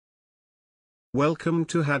Welcome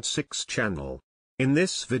to Had6 channel. In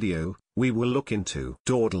this video, we will look into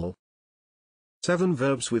dawdle. 7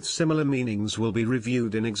 verbs with similar meanings will be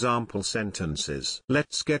reviewed in example sentences.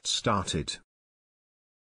 Let's get started.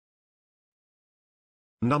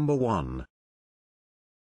 Number 1.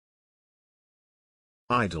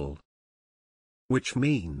 Idle, which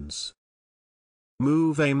means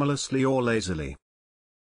move aimlessly or lazily.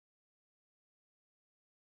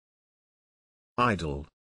 Idle.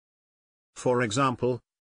 For example,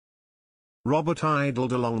 Robert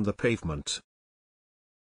idled along the pavement.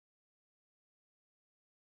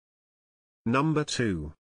 Number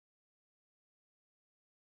 2.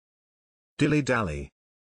 Dilly-dally,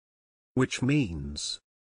 which means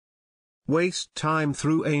waste time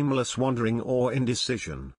through aimless wandering or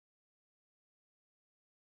indecision.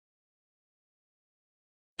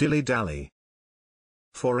 Dilly-dally.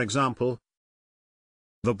 For example,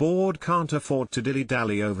 the board can't afford to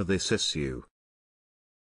dilly-dally over this issue.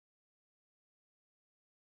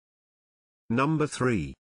 Number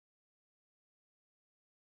 3.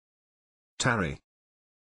 Tarry,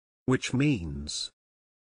 which means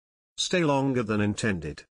stay longer than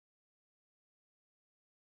intended.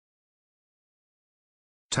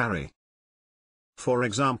 Tarry. For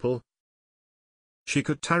example, she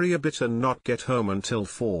could tarry a bit and not get home until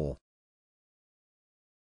 4.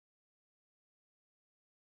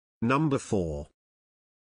 Number 4.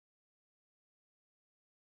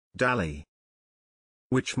 Dally,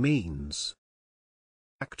 which means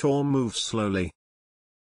act or move slowly.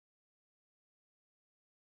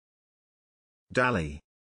 Dally.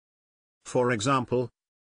 For example,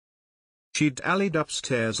 she dallied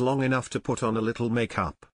upstairs long enough to put on a little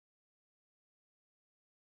makeup.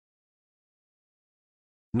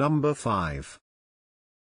 Number 5.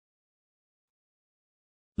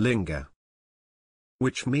 Linger,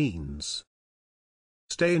 which means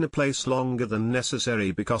stay in a place longer than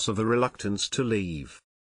necessary because of a reluctance to leave.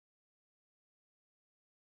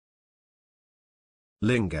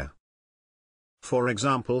 Linger. For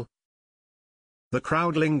example, the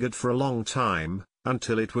crowd lingered for a long time,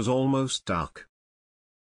 until it was almost dark.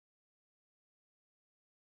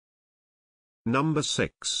 Number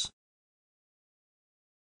 6.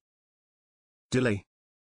 Dilly,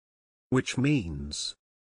 which means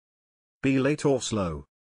be late or slow.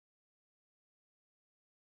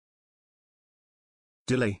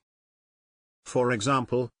 Dilly. For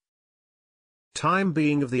example, time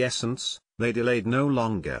being of the essence, they delayed no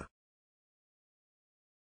longer.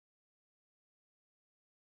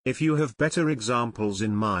 If you have better examples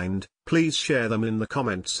in mind, please share them in the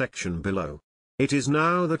comment section below. It is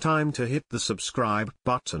now the time to hit the subscribe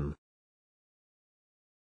button.